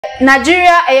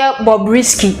Nigeria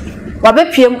Bobrisky.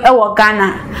 Wabepiem ewo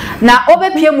Ghana na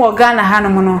obepiem wo Ghana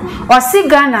hanom no osi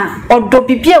Ghana odo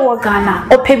bibie wo Ghana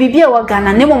ope bibie wo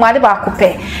Ghana nemo made ba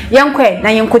kope yenkwe na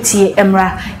yenkotie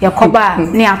emra yakoba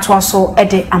ne atoso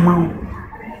ede amawo.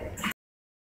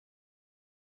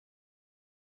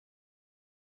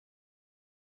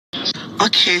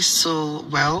 Okay, so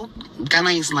well, Ghana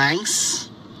is nice.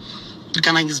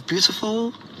 Ghana is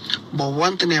beautiful, but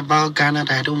one thing about Ghana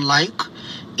that I don't like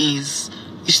is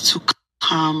it's too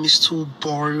calm, it's too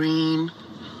boring.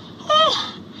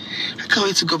 Oh, I can't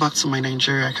wait to go back to my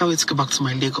Nigeria. I can't wait to go back to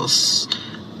my Lagos,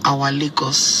 our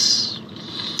Lagos.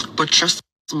 But trust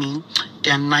me,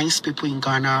 there are nice people in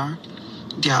Ghana.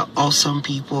 They are awesome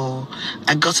people.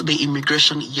 I got to the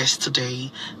immigration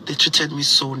yesterday. They treated me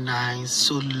so nice,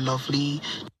 so lovely.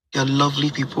 They're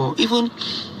lovely people. Even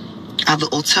at the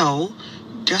hotel,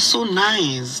 they're so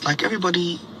nice. Like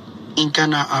everybody in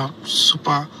Ghana are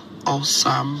super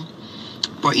awesome.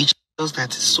 But it's just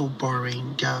that it's so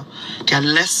boring. There are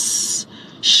less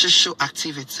social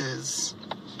activities.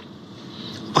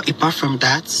 But apart from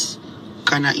that,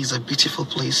 Ghana is a beautiful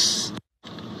place.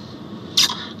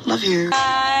 Love you.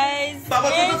 Guys,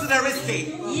 Bobrisky to the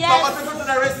risky. Yes. Bobrisky to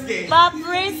the risky.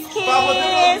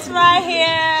 Bobrisky is right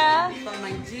here.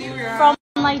 From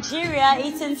Nigeria,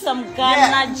 eating some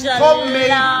Ghana jollof.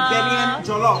 Homemade Ghanaian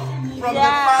jollof from the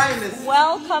finest.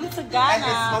 Welcome to Ghana. And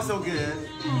it smells so good.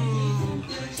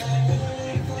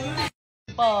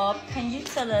 Bob, can you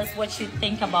tell us what you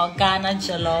think about Ghana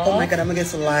jollof? Oh my god, I'm not going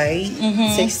to lie.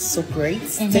 Tastes so great.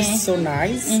 Tastes so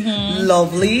nice.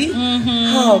 Lovely.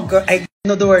 Oh god,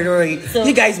 no, don't worry. So,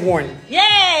 you guys won. Yay!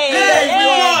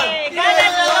 Yay!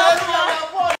 Ghana jollof.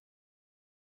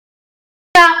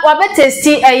 Wabe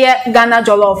tasty Ghana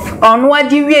jollof. Onu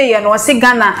adi wie ye no se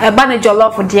Ghana eba ne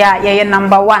jollof dia ye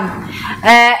number 1.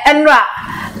 Enra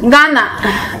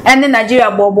Ghana and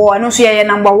Nigeria bobo no so ye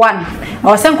number 1.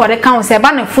 Or some kwade kan se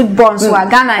eba ne football so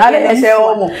Ghana ye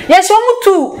yes omu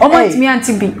tu omo timi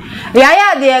antibi.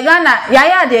 Yaya de Ghana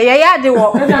yaya de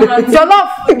wo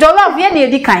jollof ye de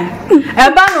edikan.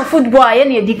 Eba no football ye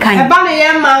ne edikan. Eba ne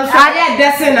ye man so ye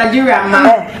desi Nigeria man.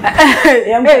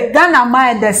 Ghana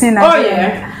ma desi Nigeria. Oh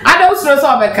yeah. I don't know so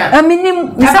beka.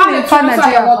 Minim misame fa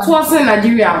Nigeria. What was in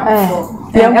Nigeria?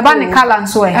 Eba ne kala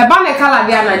nso e. Eba ne kala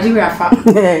dia Nigeria fa.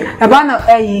 Eba no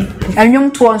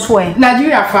enwom to nso e.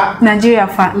 Nigeria fa. Nigeria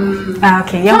fa. Ah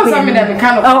okay. Yam ko dem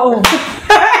kala. Oh.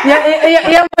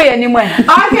 Yeah, ni mo.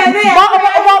 Okay,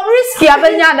 Bobrisky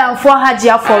abenya danfo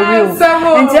hajia for real.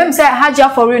 And them say hajia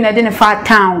for real na dey ne far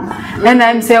town. And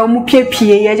I'm say omu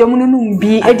piepie ye omu nunu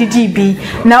bi edidi bi.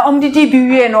 Na omdidi bi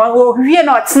wie no wie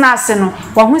na otena ase no.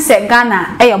 Wo hu say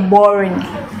Ghana boring.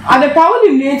 And the power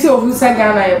in nature of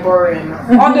Ghana is boring.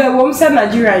 All the women say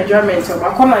Nigeria enjoyment.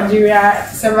 I call Nigeria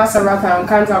several times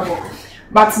countable.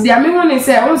 But the main one is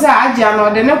say, "Once I add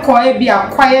no, they no call it be a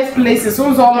quiet places.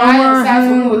 Once all my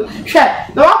say, share.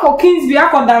 No, I call Kings be I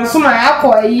call dance. No, I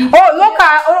call it. Oh,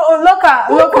 local.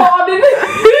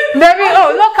 Baby,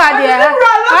 oh, local there.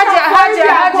 Haja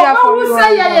for you.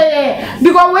 Yeah.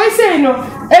 Because we say no,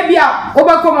 ebia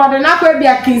overcome the na ko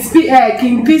ebia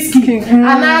King Peace, and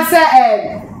I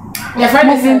say your friend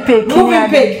moving pig.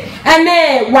 And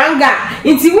then one guy.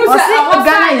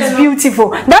 Ghana is beautiful.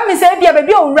 That means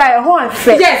baby on right home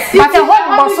fair. Yes, but a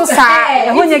home boss a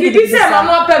home you get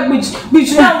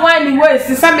which now wine words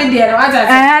to some media and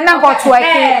I got to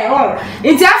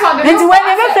it just on the and when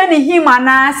never send him and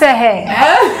I say hey.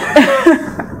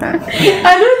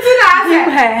 I don't see that.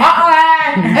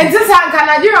 And just how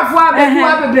Nigeria for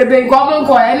baby government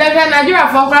and then Nigeria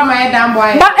for my damn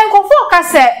boy. But Uncle Foka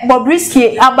said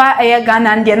Bobrisky about a Ghana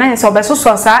and the nice of a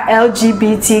social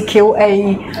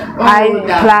LGBTQAI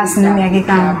plus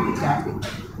Namiagan.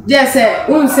 Yes,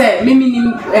 say, Mimi,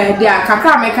 there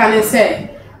Kakra mechanic say.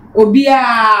 Obia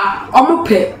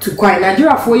omope to quite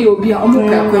Nigeria for you, Obia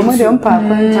omope.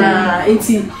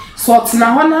 So na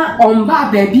hona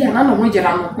omba baby and no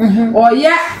wejera no or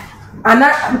yeah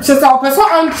ana just a person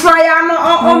on trial no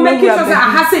on make it so say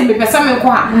aha say me person me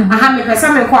kwa aha me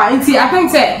person me kwa nti I think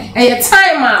say a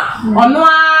time ono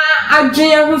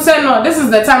adwen hu say no this is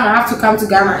the time I have to come to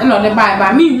Ghana and on the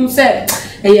by me who said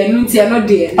no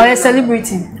there or a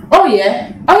celebrity. Oh yeah,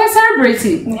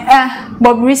 celebrity.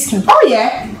 Bobrisky. Oh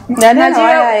yeah.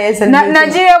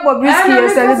 Nigeria Bobrisky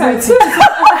is celebrity.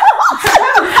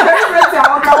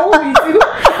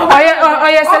 Oh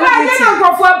yeah,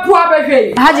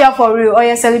 celebrity. Hajia for real. Oh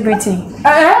yeah, celebrity.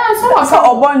 So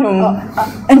obonum.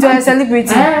 Into a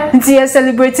celebrity. Into a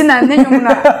celebrity na nenyum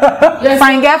na.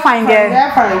 Fine girl.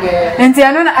 Into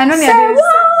I know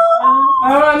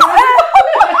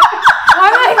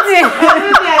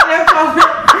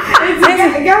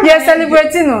You're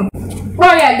celebrating.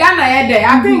 Oh yeah, Ghana there.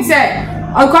 I think say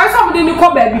because somebody no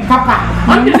call baby papa.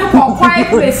 Only no call quiet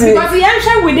place because the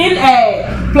answer within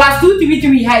plus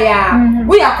 233 higher.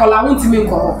 We are call want me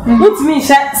call. Want me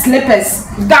shirt slippers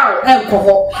down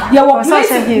alcohol. You will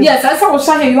place. Yes, I saw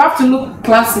show you have to look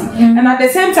classy. And at the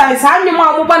same time, how many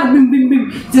more bim bim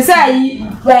bim to say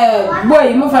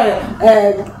boy move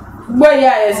boy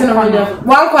yeah,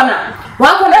 one corner.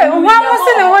 One was in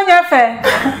the one year fair.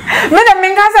 Madam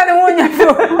Mincasa the one year fair.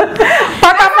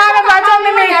 Papa,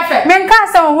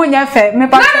 Mincasa one year fair. Me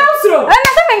papa, and I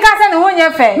Mincasa the one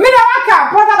year fair.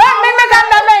 Midawaka, Papa,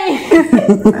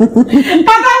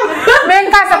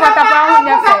 Mincasa,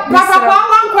 Papa,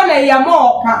 one corner,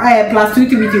 Yamo, plus 2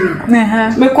 to be.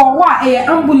 Me call what a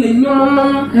ambulance,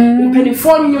 penny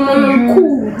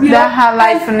cool. That her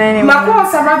life and any. My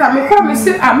course, I promise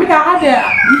it. I mean, I had a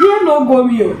no go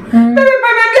you.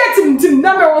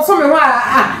 Number was something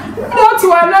not to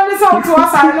another song to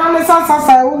us, another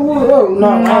song. No.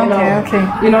 Okay.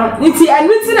 You know, it's I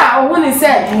want to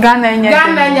say Ghana, then I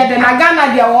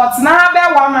Ghana, the awards now.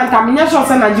 There one man, I'm not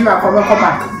sure Nigeria come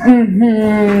back.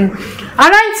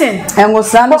 And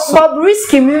was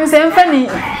Bobrisky means funny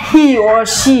he or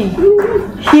she.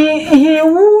 He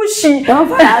who she.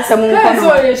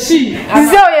 She.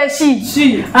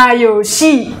 Ayo,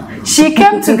 she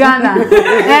came to Ghana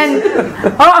and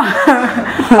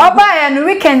and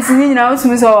weekends in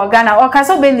Ghana or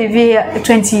Castle Bay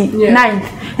 29th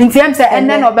in terms and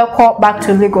then I'll call back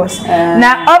to Lagos.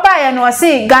 Now and was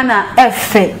say Ghana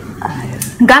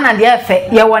Ghana the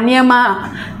effect ya one near ma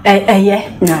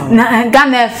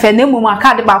Ghana effect no more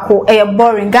card back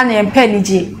boring Ghana and penny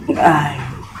G.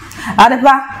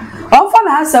 Adaba often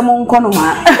has some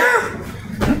conoma.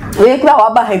 We cry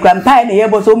about her grandpa and the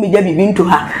able to be bibin to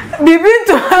her. Bibin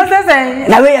to her, say,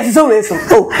 now we are so. Oh,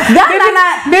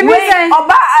 Ghana, baby,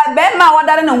 Oba, Bema, what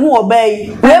I know who obey.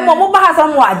 When Moba has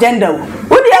some more agenda.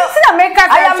 Would you see America?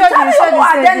 I am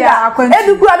agenda.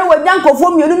 Every brother with Yanko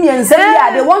from Union say,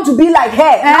 they want to be like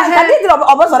her. I did of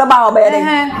us about obey.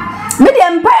 Maybe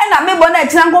empire na me bona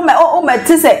chango me o me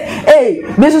tise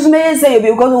besusu me say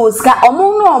because o ska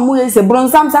omo no omo say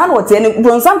bronsam sa na ote ne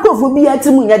bronsam krofo bi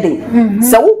atimu nya den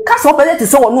se wo ka so be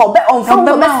tise wo no obe onfo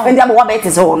be spend am wo be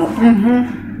tise wo no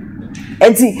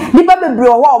enti nipa bebre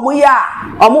wo omo ya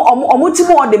omo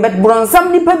timu o de bet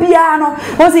bronsam nipa bia no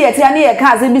wo say yete ane ye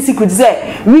ka say bi secret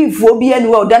say wifo bi ane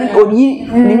wo dan oyi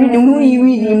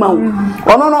ni ma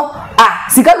ono no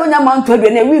sika no nya man to adwe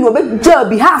na wi no be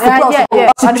job half across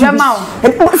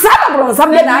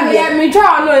some na me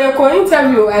try no you go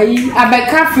interview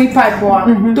abeka free pipe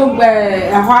to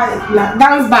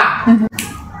dance bar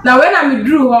now when I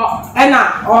drew her and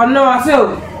or no I say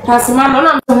pass man no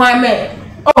am to me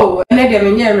oh and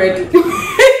dem nya ready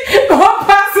oh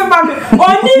pass man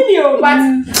oni you but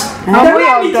I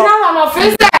will try on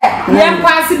office yeah,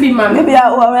 pass be man. Maybe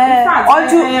on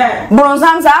to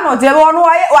Bronsam San or Devon,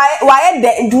 why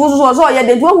dead was so yet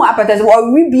the two appetite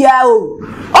or we be out.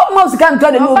 Almost can't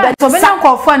tell you that to be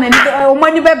fun and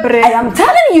money bebre. I am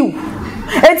telling you.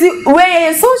 It's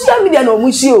where social media no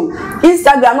musio.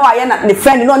 Instagram no I am the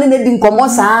friend no anything come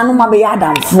on no be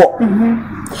adam for.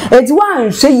 It's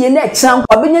one say ye next chance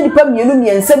or be the pemium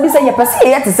and say you perceive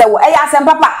yet to say, I ask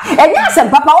papa, and yes, and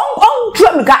papa on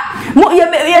Trumka.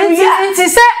 It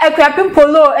say a crapping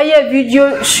polo, a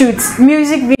video shoot,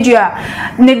 music video,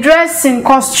 the dressing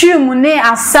costume, ne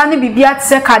as sunny bibiat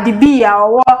se Caribbean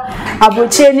or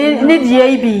Abuche need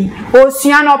ye or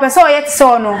Siano Peso yet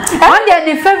sono. One day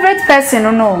the favorite person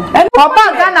no.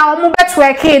 Papa Ghana or mobile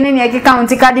working in your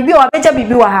county Caribbean or better be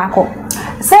hako.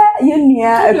 Say you near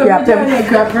a no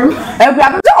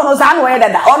sound way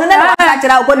that on never such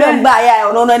out by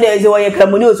no days or a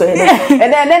community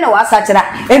and then was such that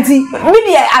and see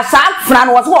media a sharp friend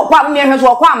was what near his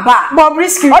walk one part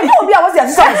Bobrisky. I know there was a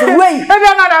way. Maybe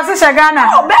I'm not a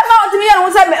Ghana. Oh, better not to me and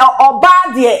was or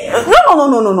bad yet.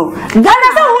 No. Ghana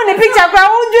won the picture. I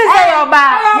won't just say or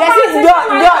bad. Yes,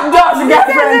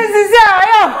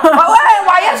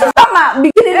 why you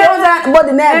beginning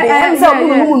body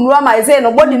name I say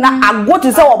nobody na go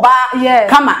to say oba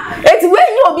come it's when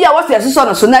you be a was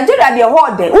so Nigeria dey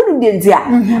hold there who dey dia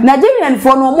Nigerian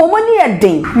for no mo money e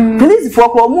den police for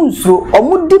ko mu nsuro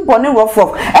omu deep on rough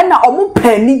and na omu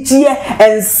panigie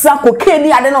ensa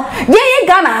kokeni ade no ye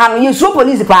Ghana ha no ye so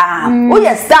police pa o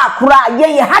ye star kura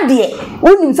ye ha de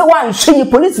unim say wan hwe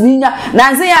police ni nya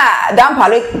na say ya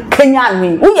dampale Kenya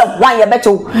ni wo ye wan ye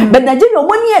beto but Nigeria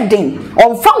money e den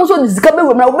on fa so disika be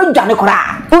wemra wo be dwane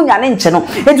kura unya ne nche no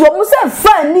enti omo se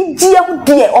fa ni gie ho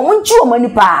de omo nchi omo ni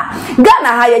pa Ghana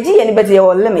ha ye gie ni bete ye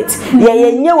limit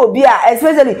ye nye obi a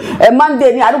especially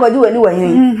Monday ni adogo di wani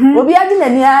wani obi agi na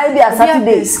ni a bi a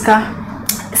Saturday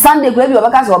Sunday ko ebi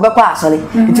obaka so obekwa asole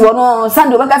nti wono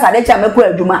Sunday obaka sa de cha mekwa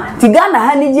adwuma ti Ghana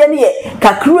ha ni je ne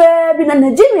kakra bi na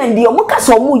Nigeria ndi omuka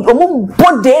so omu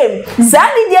bodem sa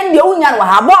ni je ndi unya no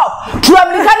ha bo tu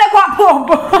America ne kwa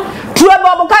tu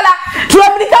obokala tu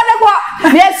America ne kwa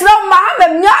yes no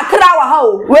Mahammed nya akra wa ha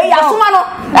o we ya suma no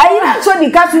ayi na so di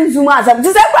ka sunzuma asam ti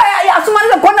se kwa ya suma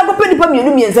ne ko na ko pedi pa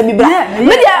mienu miensa bi bra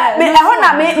me dia me ho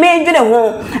na me ndwene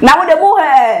ho na wo de mu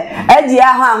agi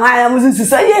ha musu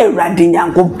so ye urade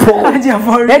nyanko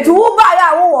etu wo ba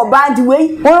ya wo ba nti we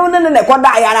wo ne ko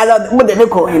da ya na mo de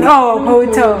ko hin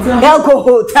hotel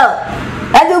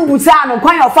edu busa no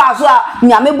kwan ofa so a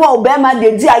nyame bo be ma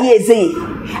de di aye ezei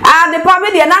the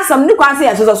private de na sam ni kwan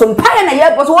se so mpaye na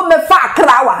ye bo so wo me fa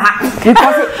akra wa ha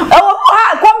because e wo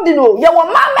ha kom di no ye wo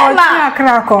ma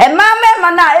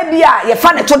ma na e bia ye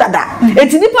fa ne to dada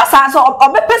enti ni pa so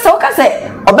obepese wo ka se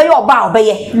obe ye oba obe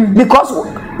ye because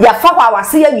ya fa kwa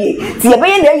wase ya wie ti ye be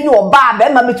ye na yi no oba be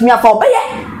ma metumi afa obe ye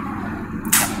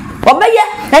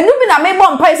enu bi na me bo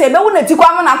mpa se be wo na ti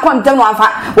kwa na kontem no afa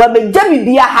wa be jami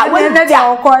bia ha we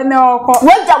ja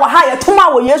waja wa ha ye toma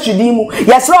wo Yesu di mu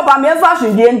ye sro ba me fa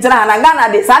so die ntra na Ghana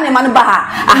de sa ne ma no ba ha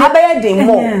aha be ye din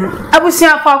mo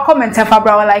abusia fa comment fa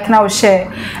bra like na wo share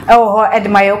e wo ho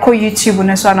edma ko YouTube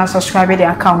no so na subscribe the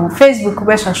account Facebook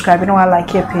be subscribe no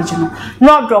like your page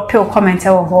no drop your comment e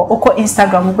wo ho oko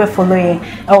Instagram be follow ye e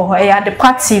wo ho e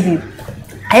Adepa TV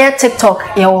Aya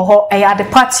TikTok ye wo ho aya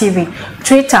Adepa TV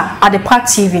Twitter Adepa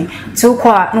TV to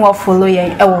kwa no follow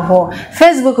ye e wo ho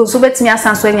Facebook so betimi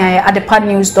asanso anya ye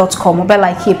adepanews.com be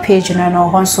like your page no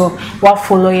ho so wa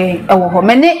follow ye e wo ho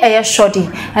mene eye shodi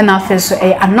e na fe so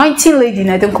eye anointing lady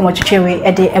na dem komo twetwe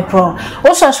e de ebro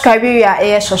o subscribe ya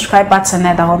eye subscribe button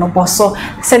na da ho no boso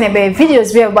se ne be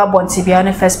videos be ba bon TV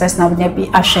on first person na bi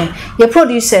ahwe ye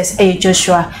producers eye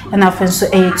Joshua e na fe so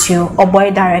eye tio o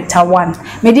boy director 1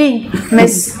 medi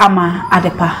Miss Ama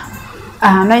Adepa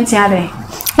 19 ade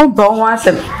o bo won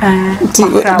asem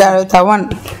director 1